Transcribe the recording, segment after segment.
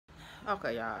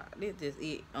Okay, y'all, this is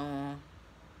it. End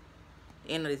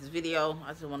of this video.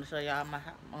 I just want to show y'all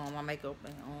my makeup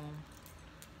and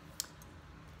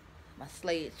my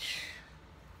sledge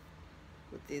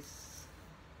with this,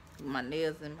 my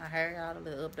nails and my hair. Y'all, a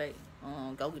little update.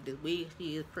 Go get this wig.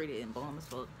 She is pretty and bomb as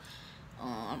fuck.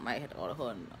 I might have to order her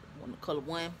one color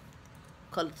 1,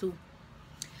 color 2,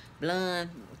 blonde,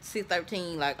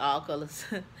 613, like all colors.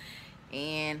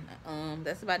 And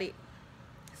that's about it.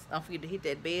 Don't forget to hit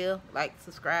that bell, like,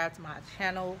 subscribe to my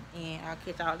channel, and I'll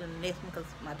catch y'all in the next one because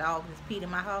my dog just peed in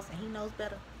my house and he knows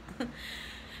better.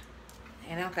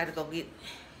 And I gotta go get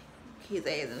his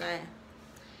ass in line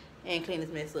and clean this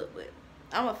mess up. But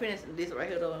I'm gonna finish this right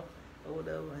here though, or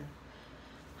whatever. And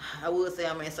I would say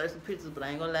I'm gonna insert some pictures, but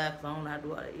I ain't gonna lie because I don't know how to do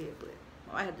all that yet. But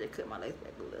I might have to just cut my lace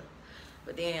back a little.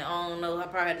 But then I don't know, I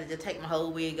probably have to just take my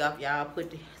whole wig off, y'all.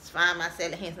 Find my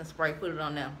Sally Hansen spray, put it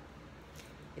on there.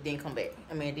 And then come back.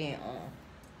 I mean, then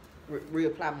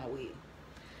reapply my wig.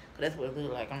 Cause that's what it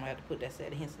looks like. I'm gonna have to put that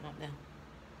Sally Hansen on there.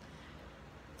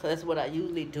 Cause that's what I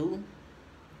usually do.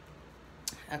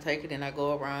 I take it and I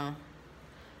go around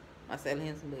my Sally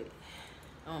Hansen, but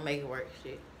I don't make it work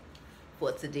shit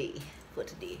for today.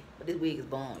 But this wig is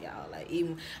bomb, y'all. Like,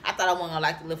 even I thought I wasn't gonna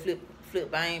like the little flip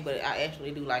bang, but I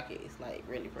actually do like it. It's like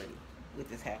really pretty with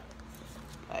this hair.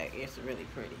 Like, it's really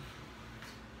pretty.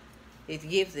 It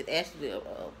gives it actually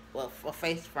a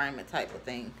face framing type of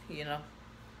thing, you know.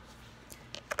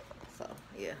 So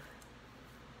yeah,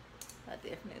 I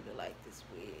definitely like this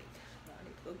wig. I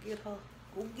need to go get her.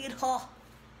 Go get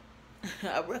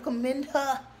her. I recommend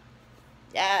her.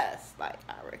 Yes, like,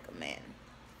 I recommend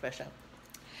for sure.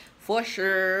 For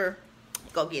sure,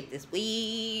 go get this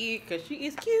wig because she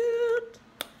is cute.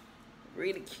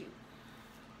 Really cute.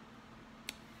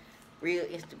 Real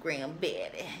Instagram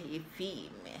baddie. You feel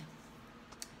me?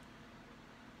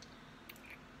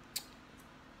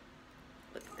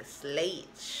 Look at the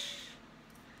sledge.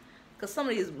 Cause some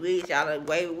of these wigs, y'all, are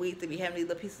way weak to be having these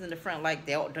little pieces in the front, like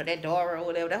that Dora or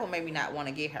whatever. That one made me not want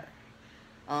to get her.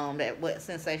 That what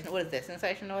Sensational? What is that?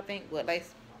 Sensational, I think. What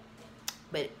lace?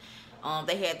 But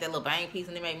they had that little bang piece,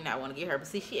 and they made me not want to get her. But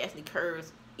see, she actually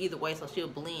curves either way, so she'll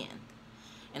blend.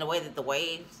 And the way that the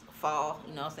waves fall,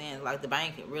 you know what I'm saying? Like, the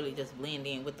bang can really just blend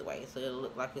in with the waves, so it'll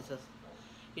look like it's just,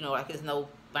 you know, like it's no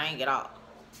bang at all.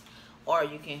 Or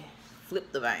you can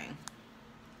flip the bang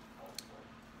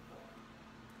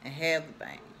and have the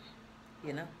bang,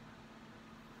 you know,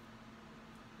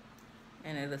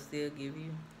 and it'll still give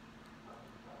you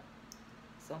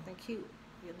something cute,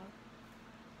 you know.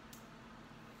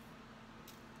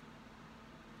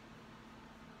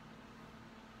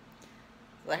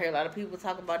 I hear a lot of people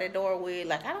talk about that Dora wig,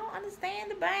 like, I don't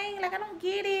understand the bang, like, I don't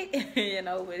get it. You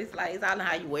know, but it's like, it's all in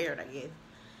how you wear it, I guess.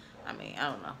 I mean, I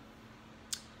don't know.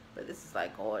 But this is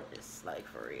like gorgeous, like,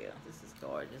 for real. This is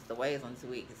gorgeous. The waves on this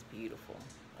wig is beautiful,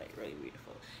 like, really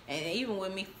beautiful. And even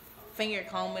with me finger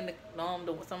combing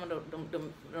some of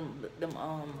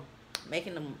them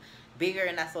making them bigger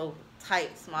and not so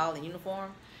tight, small, and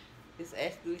uniform, this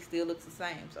actually still looks the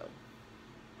same. So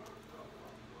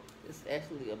it's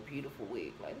actually a beautiful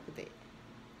wig. Like, look at that.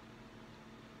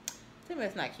 Tell me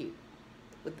it's not cute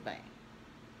with the bang.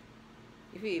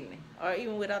 You feel me? Or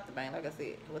even without the bang, like I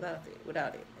said,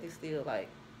 without it, it's still like,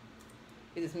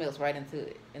 it just melts right into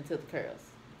it, into the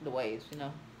curls, the waves, you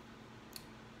know.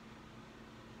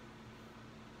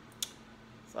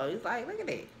 So it's like, look at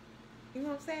that. You know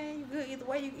what I'm saying? You good either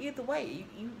way.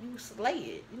 You slay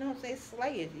it. You know what I'm saying?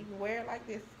 Slay it. You can wear it like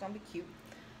this. It's gonna be cute.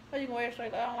 Or you can wear it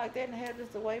straight down like that and have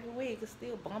just a wavy wig. It's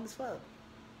still bomb as fuck.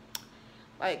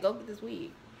 Like, go get this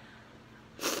wig.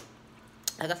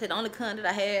 Like I said, the only con that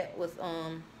I had was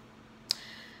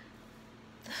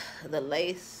the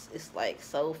lace is like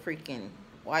so freaking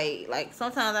white. Like,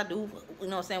 sometimes I do, you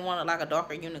know what I'm saying, want like a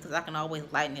darker unit because I can always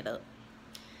lighten it up.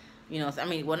 You know what I'm saying?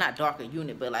 I mean, well, not darker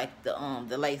unit, but like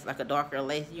the lace, like a darker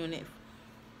lace unit.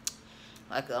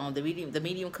 Like the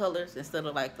medium colors instead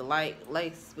of like the light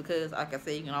lace, because like I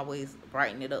said, you can always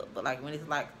brighten it up. But like when it's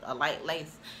like a light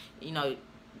lace, you know,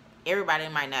 everybody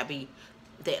might not be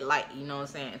that light, you know what I'm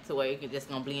saying, to where you can just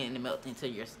gonna blend and melt into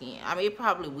your skin. I mean, it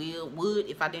probably would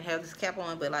if I didn't have this cap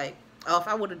on, but like, oh, if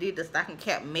I would have did the stocking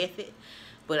cap method,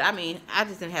 but I mean, I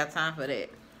just didn't have time for that.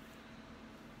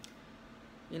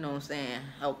 You know what I'm saying?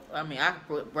 Oh, I mean, I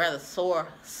would rather sew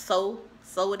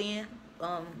it in,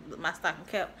 my stocking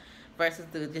cap, versus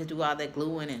to just do all that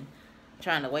gluing and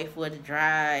trying to wait for it to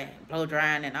dry, blow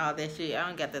drying and all that shit. I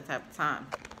don't got that type of time.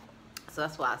 So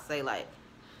that's why I say, like,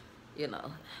 you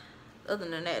know, other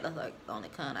than that, that's like the only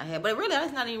con I had. But really,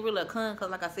 that's not even really a con, because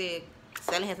like I said,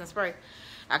 Sally Hansen spray,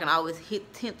 I can always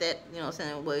tint that, you know what I'm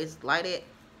saying, where it's lighted.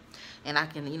 and I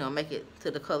can, you know, make it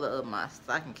to the color of my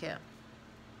stocking cap,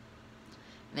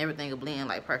 and everything will blend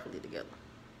like perfectly together.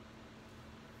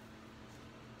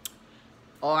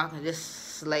 Or I can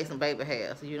just slay some baby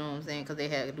hairs, you know what I'm saying? Because they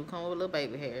do come with little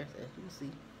baby hairs, as you can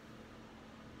see.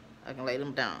 I can lay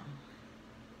them down.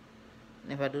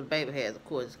 And if I do the baby hairs, of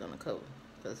course it's going to cover.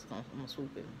 Because I'm going to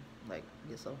swoop it like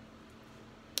this. So,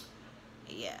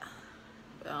 yeah.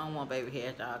 But I don't want baby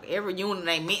hairs, dog. Every unit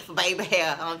ain't meant for baby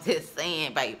hair. I'm just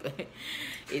saying, baby.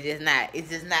 It's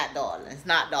just not darling. It's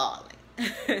not darling.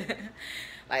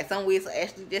 Like, some wigs are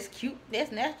actually just cute. That's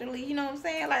naturally, you know what I'm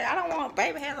saying? Like, I don't want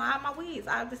baby hairs on all my wigs.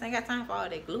 I just ain't got time for all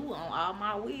that glue on all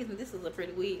my wigs. And this is a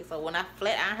pretty wig. So, when I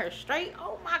flat iron her straight,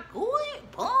 oh my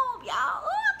god. Boom, y'all. Oh,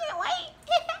 I can't wait.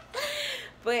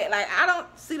 But, like, I don't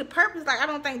see the purpose. Like, I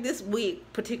don't think this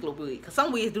particular wig. Because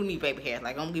some wigs do need baby hairs.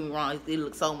 Like, don't get me wrong. It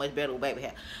looks so much better with baby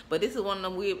hair. But this is one of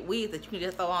them wigs that you can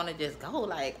just throw on and just go.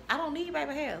 Like, I don't need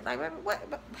baby hairs. Like,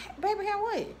 baby hair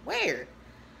what? Where?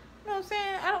 You know what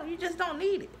I'm saying? You just don't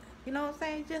need it. You know what I'm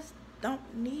saying? You just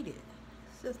don't need it.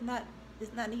 It's not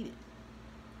needed.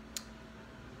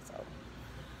 So,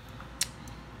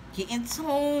 get in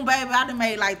tune, baby. I done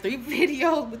made like 3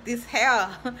 videos with this hair.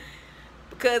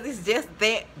 Because it's just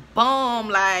that bomb.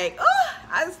 Like,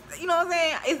 you know what I'm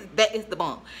saying? It's the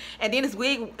bomb. And then this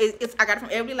wig, I got it from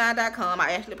everydyline.com.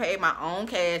 I actually paid my own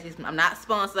cash. I'm not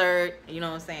sponsored. You know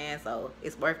what I'm saying? So,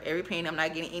 it's worth every penny. I'm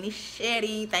not getting any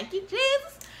shady. Thank you,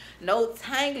 Jesus. No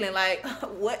tangling, like,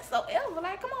 whatsoever.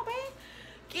 Like, come on, man.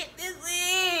 Get this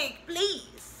wig,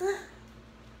 please.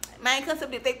 Man,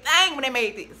 concept did they thing when they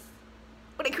made this.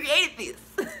 When they created this.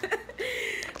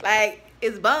 Like,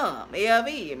 it's bomb.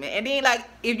 LV, man. And then, like,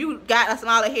 if you got a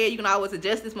smaller head, you can always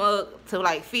adjust this mug to,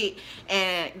 like, fit.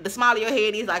 And the smaller your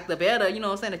head is, like, the better, you know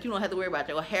what I'm saying, that you don't have to worry about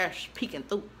your hair peeking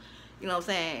through. You know what I'm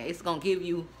saying? It's going to give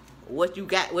you what you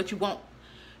got, what you want.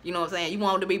 You know what I'm saying? You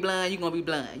want it to be blonde, you're going to be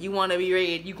blonde. You want it to be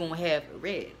red, you're going to have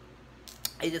red.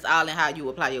 It's just all in how you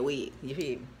apply your wig. You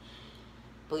feel me?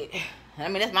 But, I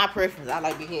mean, that's my preference. I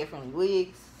like big hair friendly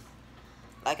wigs.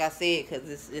 Like I said,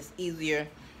 because it's easier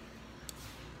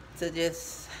to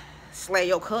just slay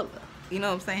your color. You know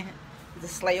what I'm saying?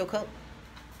 Just slay your color.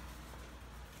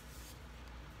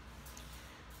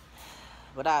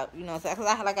 But you know what I'm saying?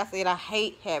 Because like I said, I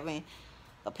hate having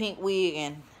a pink wig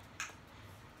and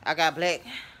I got black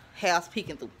hairs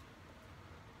peeking through.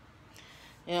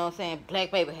 You know what I'm saying?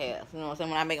 Black baby hairs. You know what I'm saying?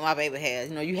 When I make my baby hairs,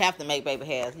 you know, you have to make baby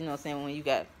hairs. You know what I'm saying? When you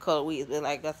got color wigs. But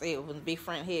like I said, when big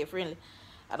front head friendly,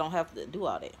 I don't have to do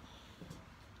all that.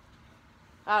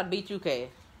 I'll beat you, Cash.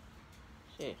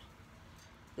 Shit.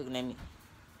 Looking at me.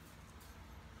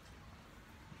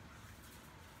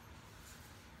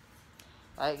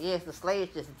 Like, yes, the slay is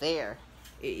just there.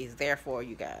 It is there for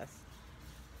you guys.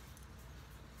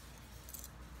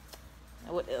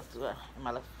 Now, what else am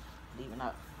I leaving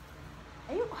out?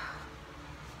 Ew.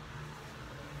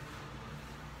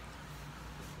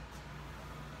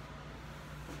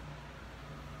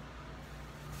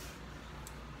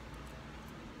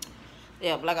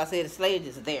 Yeah, but like I said, the slay is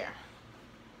just there.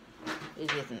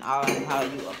 It's just in all how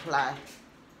you apply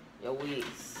your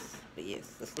wigs. But yes,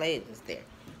 the slay is just there.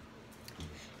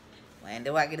 And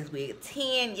do I get this wig a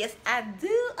 10? Yes, I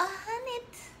do.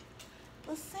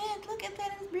 100%. Look at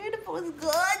that. It's beautiful. It's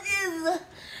gorgeous.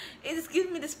 It just gives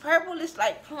me this purplish,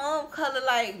 like, plum color,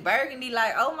 like, burgundy.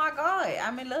 Like, oh, my God.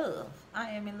 I'm in love. I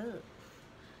am in love.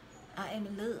 I am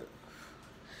in love.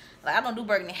 Like, I don't do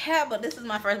burgundy hair, but this is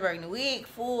my first burgundy wig.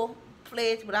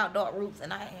 Full-fledged without dark roots.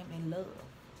 And I am in love.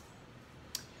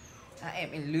 I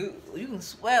am in love. You can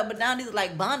swear, but now these are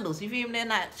like bundles. You feel me? They're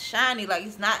not shiny. Like,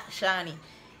 it's not shiny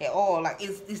at all. Like,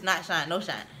 it's not shiny. No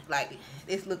shine. Like,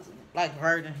 this looks like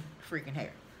virgin freaking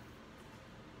hair.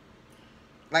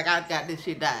 Like, I got this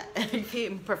shit dyed. You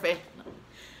feel me? Professional.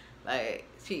 Like,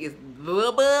 she is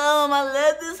boom. I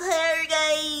love this hair,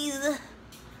 guys.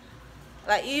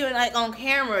 Like, even like on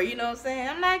camera, you know what I'm saying?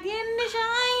 I'm not getting the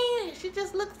shine. She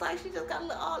just looks like she just got a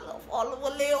little all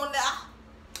over there on there.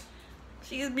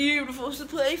 She is beautiful. She's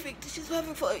perfect. She's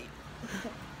perfect for you.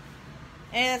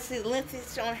 And the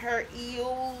length on her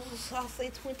eels, I'll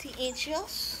say 20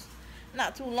 inches.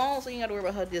 Not too long, so you ain't gotta worry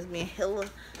about her just being hella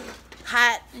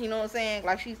hot. You know what I'm saying?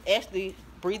 Like, she's actually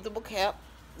breathable cap.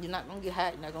 You're not gonna get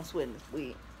hot. You're not gonna sweat in this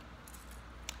wig.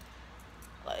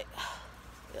 Like,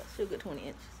 yeah, she'll get 20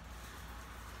 inches.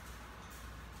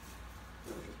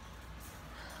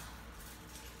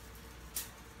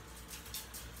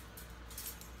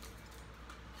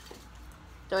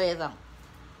 Throw your ass on.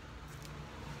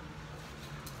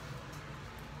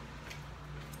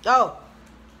 Go.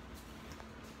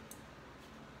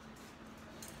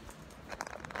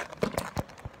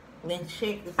 Then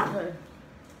shake this to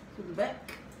the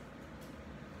back.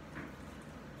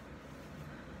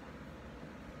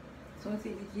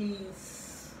 20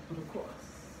 G's for the cross.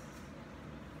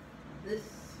 This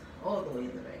all the way in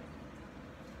the back.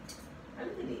 I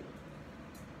look at it.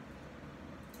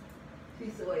 She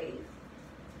sways.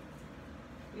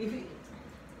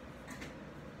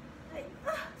 Like,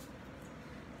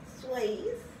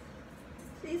 sways.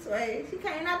 She sways. She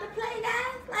came out to play,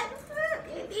 guys. Like, look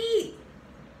at it.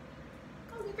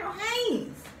 Go get your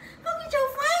hands. Go get your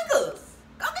fingers.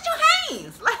 Go get your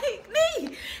hands. Like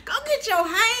me. Go get your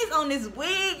hands on this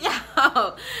wig,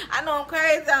 y'all. I know I'm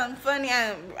crazy. I'm funny.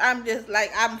 I'm just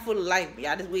like, I'm full of life,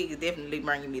 y'all. This wig is definitely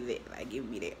bringing me that. Like, giving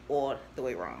me that all the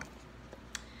way wrong.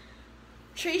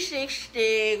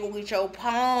 360. Go get your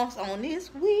palms on this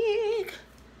wig.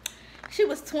 She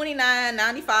was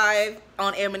 $29.95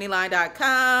 on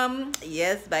ebonyline.com.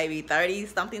 Yes, baby,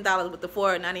 $30-something with the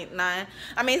 $4.99.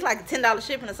 I mean, it's like $10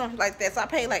 shipping or something like that. So I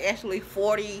paid like actually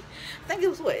 $40. I think it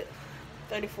was what,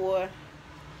 $34.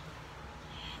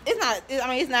 It's not. I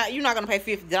mean, it's not. You're not gonna pay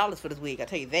 $50 for this wig. I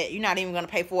tell you that. You're not even gonna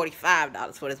pay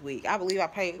 $45 for this wig. I believe I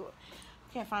paid.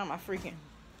 I can't find my freaking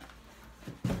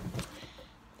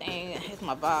thing. Here's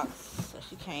my box. So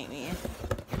she came in.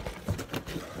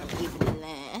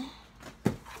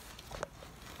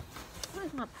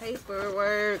 Where's my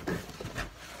paperwork?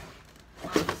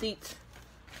 My receipts.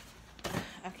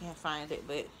 I can't find it,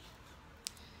 but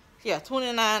yeah,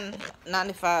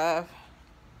 $29.95.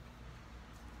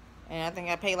 And I think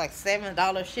I paid like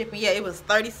 $7 shipping. Yeah, it was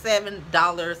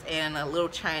 $37 and a little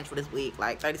change for this wig,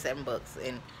 like 37 bucks,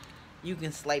 and you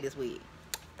can slay this wig.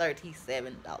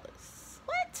 $37.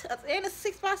 What? And it's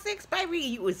 6x6, baby.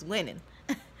 You was winning.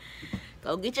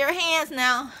 Go get your hands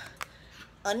now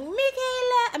on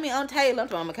Michaela. I mean on Taylor. I'm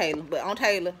talking about Michaela, but on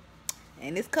Taylor.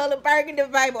 And this color burgundy,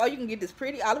 baby. Or you can get this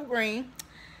pretty olive green.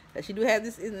 But she do have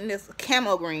this in this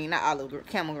camo green, not olive green,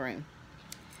 camo green.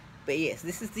 But yes,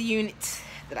 this is the unit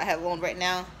that I have on right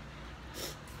now.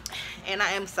 And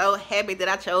I am so happy that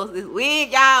I chose this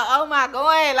wig, y'all. Oh my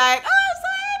god, like, oh, I'm so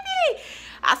happy.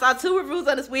 I saw 2 reviews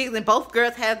on this wig, and both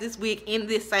girls have this wig in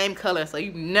this same color, so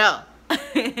you know.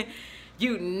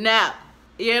 You know.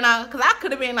 You know, because I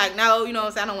could have been like, no, you know what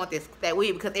I'm saying, I don't want that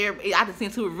wig, because I just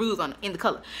seen 2 reviews in the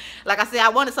color. Like I said, I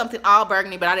wanted something all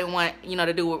burgundy, but I didn't want, you know,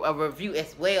 to do a review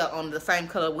as well on the same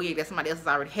color wig that somebody else has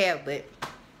already have. But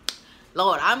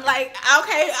Lord, I'm like,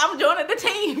 okay, I'm joining the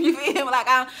team. You feel me? Like,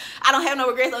 I don't have no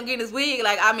regrets on getting this wig.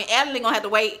 Like, I mean, Adeline gonna have to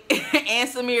wait, and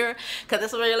Samira, because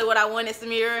that's really what I wanted,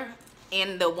 Samira,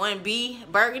 in the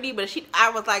 1B burgundy. But I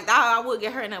was like, dog, I would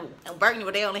get her in a burgundy,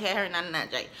 but they only had her in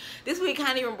 99J. This wig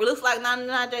kind of even looks like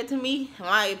 99J to me, in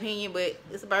my opinion, but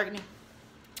it's a burgundy.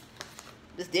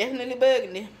 It's definitely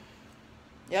burgundy.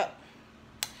 Yep.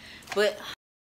 But